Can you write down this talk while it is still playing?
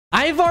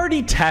I've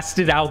already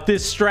tested out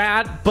this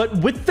strat, but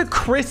with the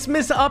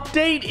Christmas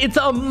update, it's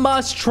a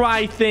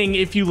must-try thing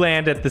if you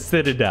land at the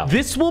Citadel.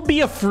 This will be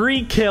a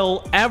free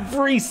kill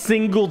every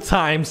single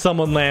time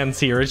someone lands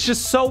here. It's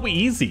just so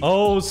easy.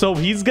 Oh, so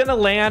he's gonna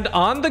land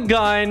on the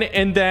gun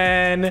and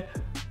then...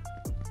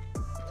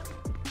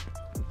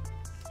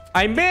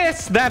 I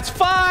missed. That's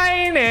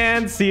fine.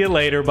 And see you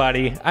later,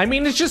 buddy. I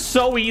mean, it's just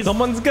so easy.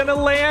 Someone's gonna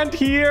land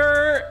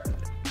here.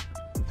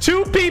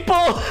 2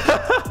 people.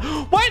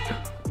 What?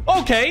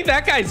 Okay,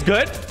 that guy's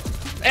good.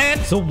 And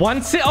so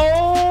once it...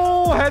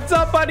 Oh, heads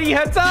up, buddy.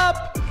 Heads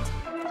up.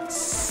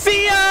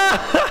 See ya.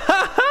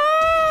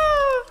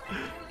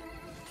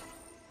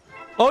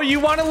 Oh, you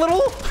want a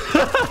little?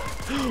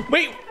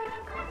 Wait.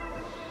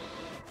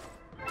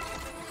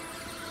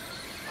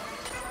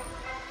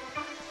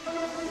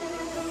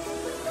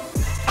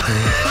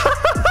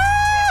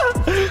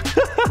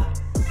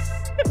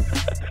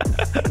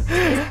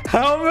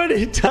 How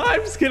many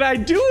times can I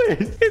do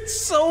it? It's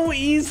so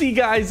easy,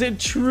 guys. It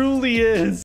truly is.